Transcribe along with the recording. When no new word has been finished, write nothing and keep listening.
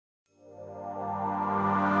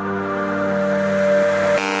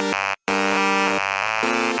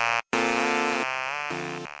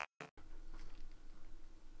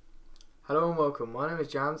welcome. My name is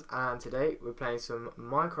Jams, and today we're playing some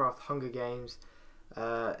Minecraft Hunger Games.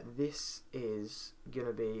 This is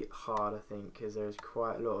gonna be hard, I think, because there's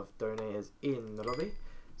quite a lot of donators in the lobby.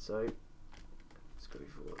 So let's go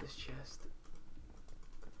for this chest.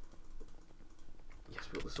 Yes,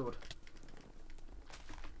 we got the sword.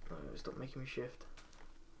 No, stop making me shift.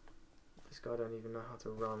 This guy don't even know how to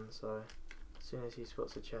run, so as soon as he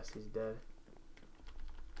spots a chest, he's dead.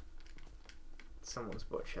 Someone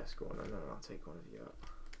spot a chest corner, and then I'll take one of you out.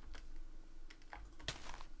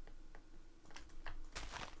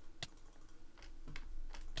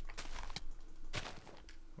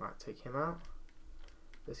 Right, take him out.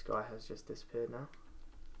 This guy has just disappeared now.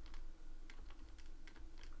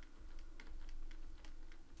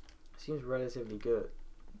 Seems relatively good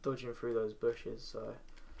dodging through those bushes, so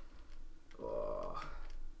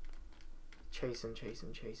chase him, chase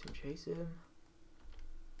him, chase him, chase him.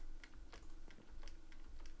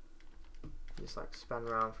 Just like span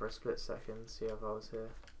around for a split second, see if I was here,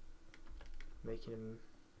 making him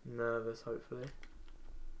nervous hopefully.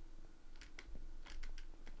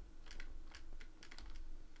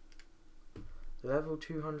 Level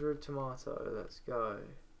 200 tomato, let's go.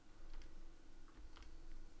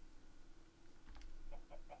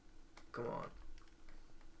 Come on.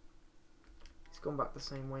 He's gone back the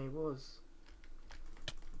same way he was.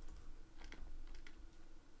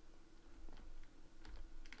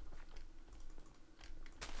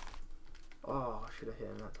 Oh, I should have hit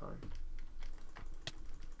him that time.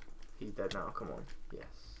 He's dead now, come on. Yes.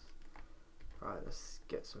 Right, let's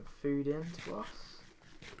get some food in to us.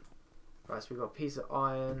 Right, so we've got a piece of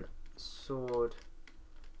iron, sword,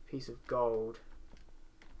 piece of gold.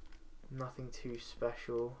 Nothing too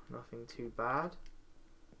special, nothing too bad.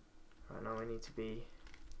 Right, now we need to be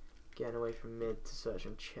getting away from mid to search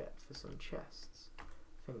and check for some chests. I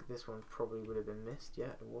think this one probably would have been missed. Yeah,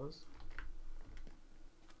 it was.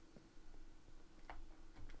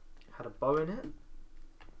 Had a bow in it.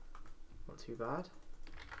 Not too bad.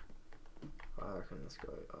 I reckon let's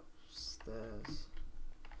go upstairs.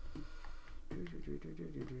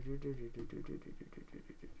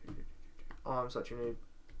 Oh, I'm such a noob.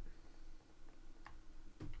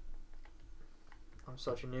 I'm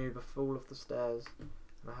such a noob. I fall off the stairs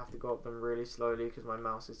and I have to go up them really slowly because my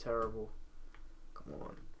mouse is terrible. Come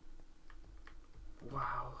on.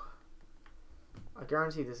 Wow. I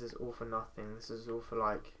guarantee this is all for nothing. This is all for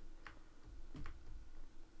like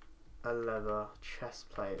a leather chest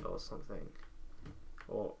plate or something,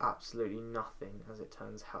 or absolutely nothing as it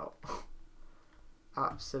turns out.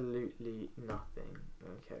 Absolutely nothing.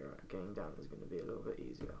 Okay, right, getting down is going to be a little bit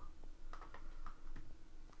easier.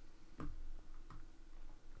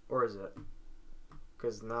 Or is it?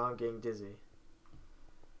 Because now I'm getting dizzy.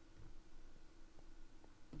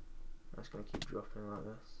 I'm just going to keep dropping like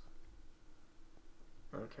this.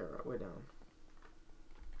 Okay, right, we're down.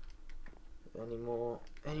 Any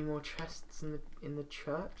more chests in the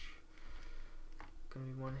church? Gonna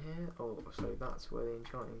be one here. Oh, so that's where the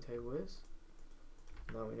enchanting table is.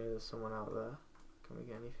 Now we know there's someone out there. Can we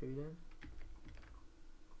get any food in?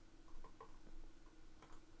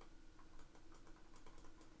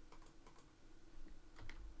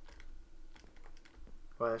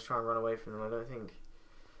 Right, let's try and run away from them. I don't think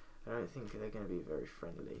they're going to be very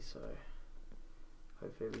friendly. So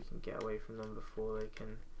hopefully we can get away from them before they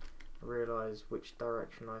can realise which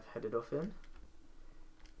direction I've headed off in.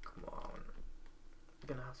 Come on. I'm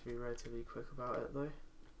gonna have to be relatively quick about it though.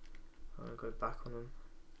 I'm gonna go back on them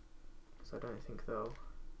because I don't think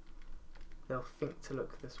they'll think to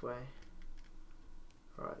look this way.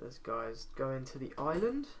 Right, there's guys going to the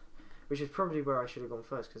island, which is probably where I should have gone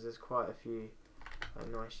first because there's quite a few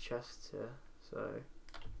nice chests here. So,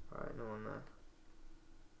 alright, no one there.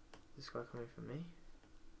 This guy coming for me?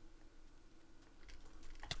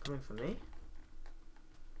 Coming for me?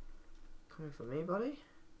 Coming for me, buddy?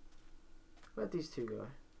 Where'd these two go?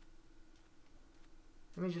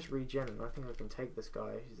 Let me just regen. I think I can take this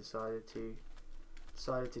guy who's decided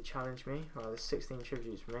to challenge me. Right, there's 16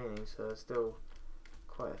 tributes remaining, so there's still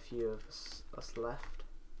quite a few of us left.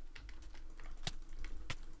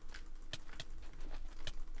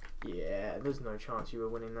 Yeah, there's no chance you were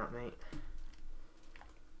winning that, mate.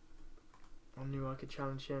 I knew I could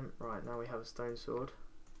challenge him. Right, now we have a stone sword.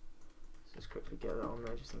 Let's just quickly get that on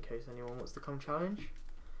there just in case anyone wants to come challenge.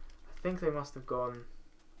 I think they must have gone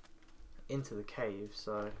into the cave,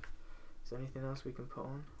 so is there anything else we can put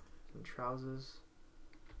on? Some trousers,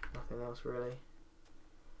 nothing else really.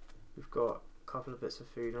 We've got a couple of bits of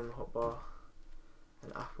food on the hotbar.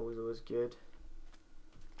 An apple is always good.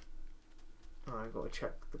 Alright, I've got to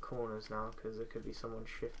check the corners now because there could be someone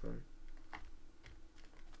shifting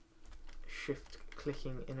shift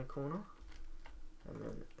clicking in a corner, and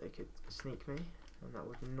then they could sneak me, and that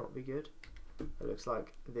would not be good. It looks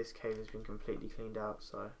like this cave has been completely cleaned out,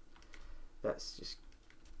 so let's just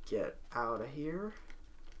get out of here.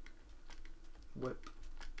 Whip.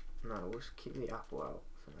 No, we'll just keep the apple out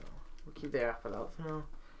for now. We'll keep the apple out for now,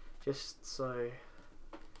 just so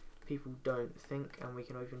people don't think, and we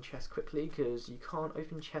can open chests quickly, because you can't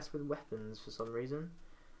open chests with weapons for some reason.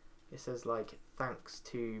 It says like thanks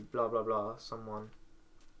to blah blah blah someone,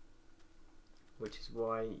 which is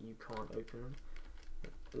why you can't open them.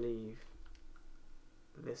 Leave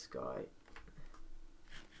this guy.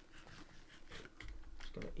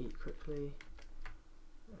 Just gonna eat quickly,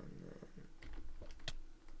 and then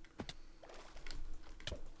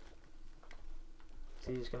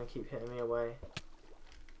so he's just gonna keep hitting me away.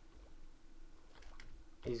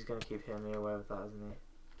 He's gonna keep hitting me away with that, isn't he?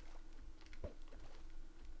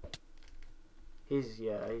 He's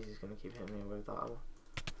just gonna keep hitting me away with that.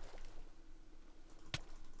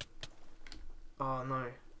 Oh no.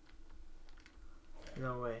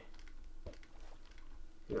 No way.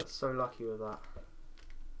 He got so lucky with that.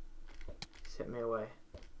 He's hit me away.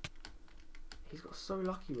 He's got so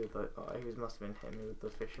lucky with it. Oh, he must have been hitting me with the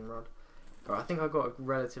fishing rod. Alright, I think I got a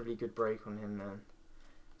relatively good break on him then.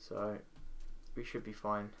 So we should be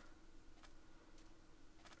fine.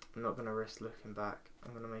 I'm not going to risk looking back.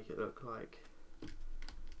 I'm going to make it look like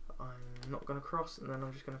I'm not going to cross, and then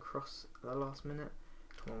I'm just going to cross at the last minute.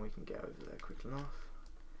 Come on, we can get over there quick enough.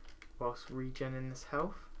 Whilst regenerating this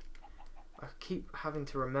health. I keep having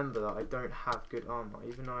to remember that I don't have good armor,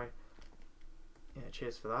 even though, yeah,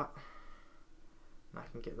 cheers for that. And I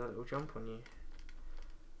can get that little jump on you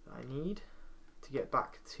that I need to get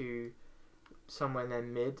back to somewhere near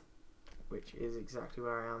mid, which is exactly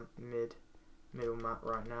where I am, middle map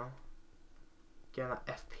right now. Getting that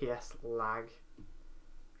FPS lag,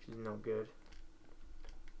 which is not good.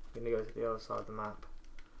 I'm going to go to the other side of the map,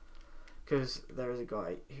 because there is a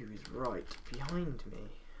guy who is right behind me.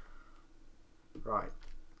 Right,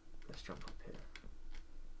 let's jump up here.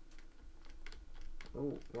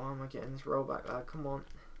 Oh, why am I getting this rollback lag? Come on.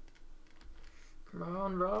 Come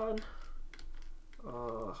on, run!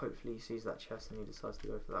 Oh, hopefully he sees that chest and he decides to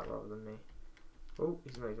go for that rather than me. Oh,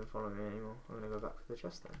 he's not even following me anymore. I'm going to go back for the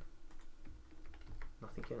chest then.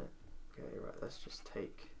 Nothing in it. Okay, right, let's just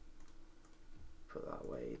put that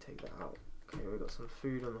away, take that out. Okay, we've got some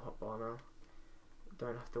food on the hotbar now.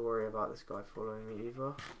 Don't have to worry about this guy following me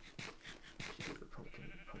either. The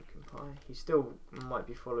pumpkin pie. He still might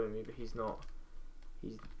be following me, but he's not.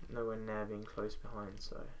 He's nowhere near being close behind,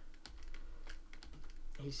 so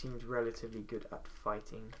he seems relatively good at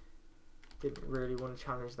fighting. Didn't really want to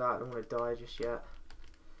challenge that. I don't want to die just yet.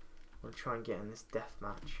 I want to try and get in this death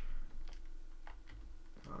match.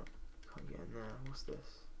 Oh, can't get in there. What's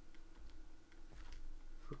this?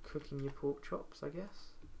 For cooking your pork chops, I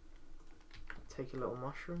guess. Take a little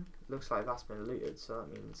mushroom. Looks like that's been looted, so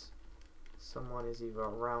that means someone is either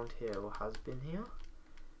around here or has been here.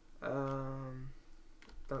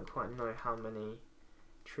 Don't quite know how many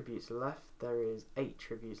tributes left. There is 8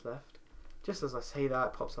 tributes left. Just as I say that,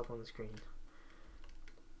 it pops up on the screen.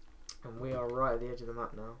 And we are right at the edge of the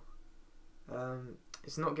map now.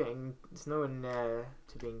 It's nowhere near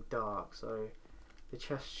to being dark, so the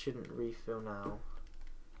chest shouldn't refill now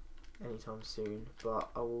anytime soon, but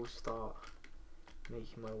I will start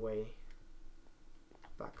making my way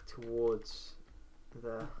back towards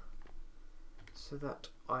there so that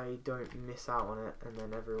I don't miss out on it, and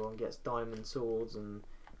then everyone gets diamond swords and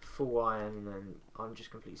full iron, and then I'm just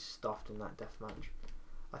completely stuffed in that deathmatch.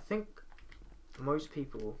 I think most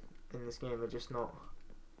people in this game are just not,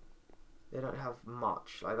 they don't have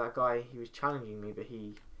much. Like that guy, he was challenging me, but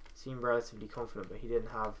he seemed relatively confident, but he didn't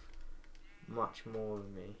have much more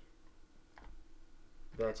than me.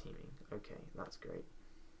 They're teaming. Okay, that's great.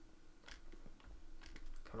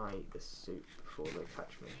 Can I eat this soup before they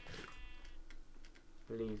catch me?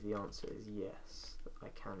 I believe the answer is yes, that I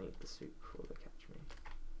can eat the soup before they catch me.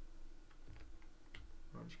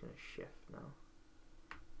 I'm just going to shift now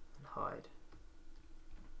and hide.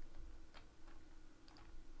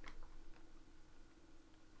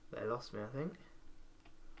 They lost me, I think.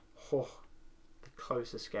 Oh, the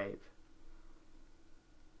close escape.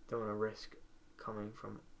 Don't want to risk coming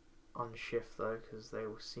from unshift though, because they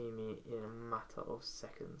will see me in a matter of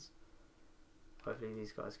seconds. Hopefully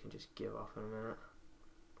these guys can just give up in a minute.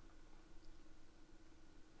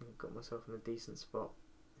 I've got myself in a decent spot.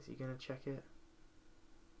 Is he going to check it?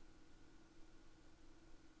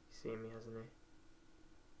 He's seen me, hasn't he?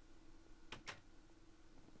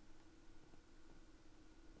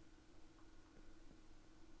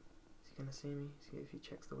 Is he going gonna see me. See if he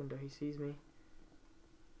checks the window, he sees me.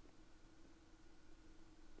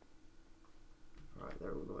 Right,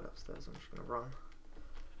 they're all the way upstairs. I'm just gonna run.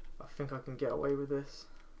 I think I can get away with this.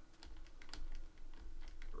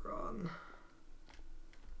 Run.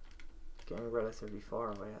 Getting relatively far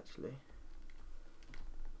away actually.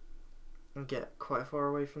 And get quite far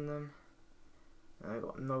away from them. And I've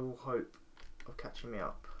got no hope of catching me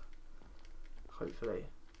up. Hopefully.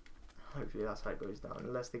 Hopefully that's how it goes down.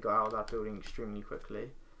 Unless they got out of that building extremely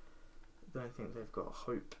quickly. I don't think they've got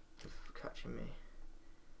hope of catching me.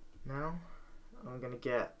 Now, I'm going to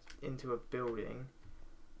get into a building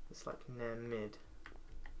that's like near mid.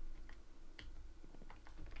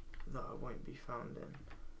 That I won't be found in.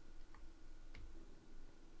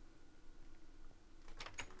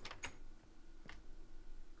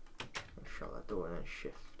 I'll shut that door and then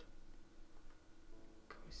shift.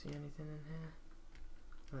 Can we see anything in here?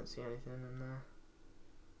 I don't see anything in there.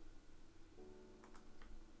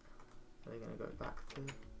 Are they going to go back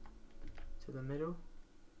to the middle?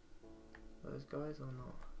 Those guys or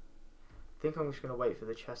not? I think I'm just going to wait for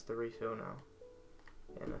the chest to refill now.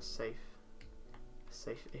 In a safe-ish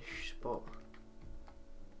spot.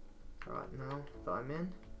 Right, now that I'm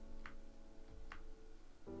in.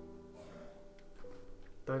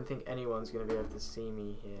 Don't think anyone's going to be able to see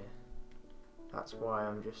me here. That's why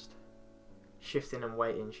I'm just shifting and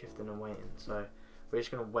waiting. So we're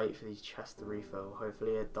just going to wait for these chests to refill.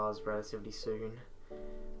 Hopefully it does relatively soon.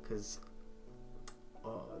 Because,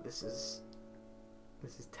 oh, this is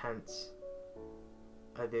tense.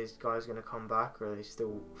 Are these guys going to come back, or are they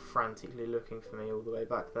still frantically looking for me all the way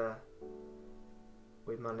back there?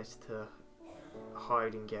 We've managed to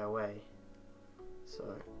hide and get away,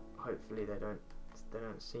 so hopefully they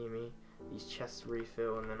don't see me. These chests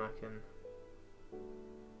refill, and then I can.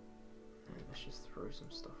 Let's just throw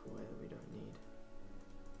some stuff away that we don't need.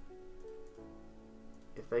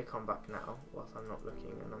 If they come back now, whilst I'm not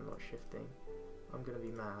looking and I'm not shifting, I'm gonna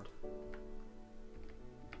be mad.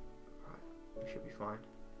 We should be fine.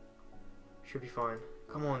 Should be fine.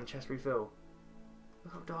 Come on, chest refill.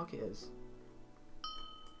 Look how dark it is.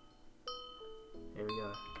 Here we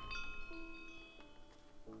go.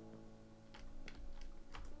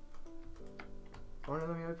 Oh no,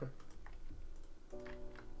 let me open.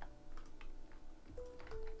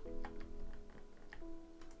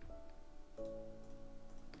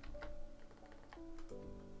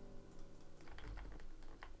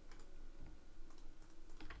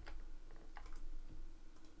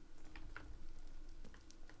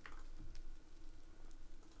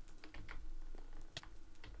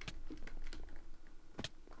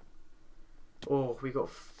 Oh, we got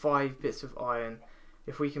 5 bits of iron.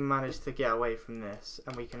 If we can manage to get away from this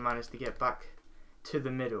and we can manage to get back to the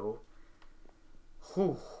middle,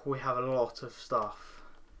 whew, we have a lot of stuff.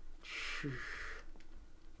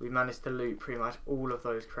 We managed to loot pretty much all of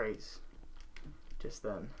those crates just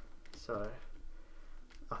then. So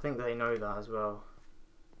I think they know that as well.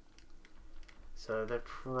 So they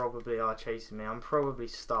probably are chasing me. I'm probably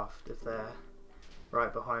stuffed if they're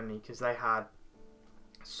right behind me, because they had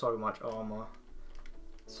so much armor.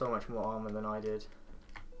 So much more armor than I did.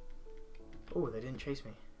 Oh, they didn't chase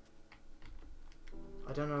me.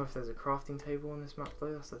 I don't know if there's a crafting table on this map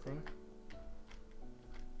though, that's the thing.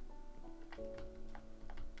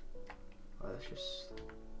 Right, let's just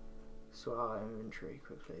sort out our inventory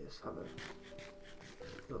quickly. Let's have a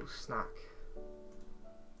little snack.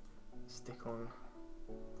 Stick on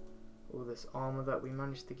all this armor that we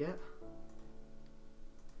managed to get.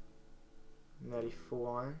 Nearly full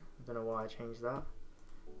iron. I don't know why I changed that.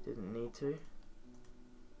 Didn't need to.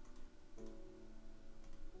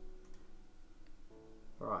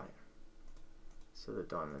 Right. So the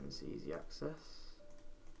diamond's easy access.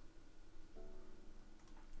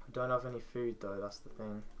 I don't have any food though, that's the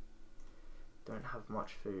thing. Don't have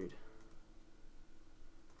much food.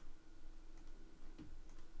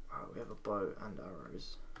 Right, we have a bow and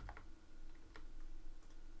arrows.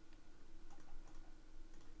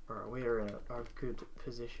 Alright, we are in a good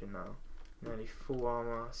position now. Nearly full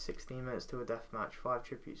armor, 16 minutes to a deathmatch, 5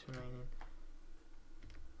 tributes remaining.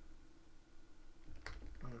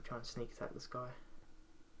 I'm gonna try and sneak attack this guy.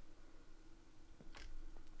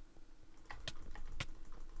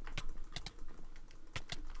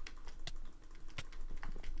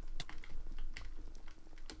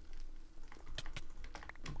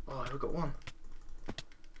 Oh, we got one.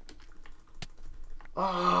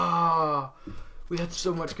 Ah, we had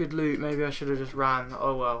so much good loot. Maybe I should have just ran.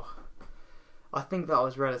 Oh well. I think that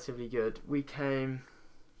was relatively good. We came.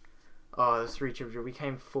 Oh, there's 3 tributes. We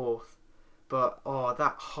came 4th. But, oh,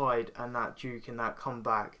 that hide and that juke and that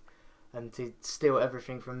comeback, and to steal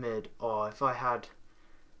everything from mid. Oh, if I had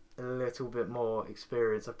a little bit more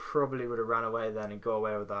experience, I probably would have ran away then and got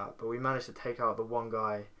away with that. But we managed to take out the one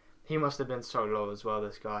guy. He must have been so low as well,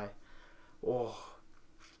 this guy. Oh,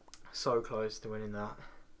 so close to winning that.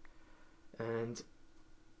 And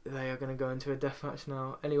they are going to go into a deathmatch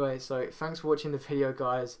now. Anyway, so thanks for watching the video,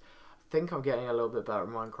 guys. I think I'm getting a little bit better at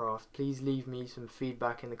Minecraft. Please leave me some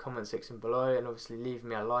feedback in the comment section below, and obviously leave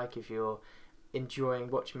me a like if you're enjoying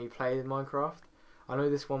watching me play Minecraft. I know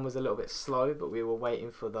this one was a little bit slow, but we were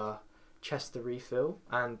waiting for the chest to refill,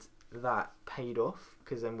 and that paid off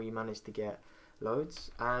because then we managed to get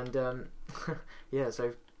loads. And yeah,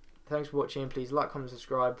 so thanks for watching. Please like, comment,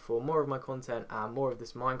 subscribe for more of my content and more of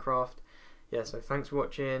this Minecraft. Yeah, so thanks for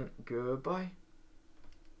watching. Goodbye.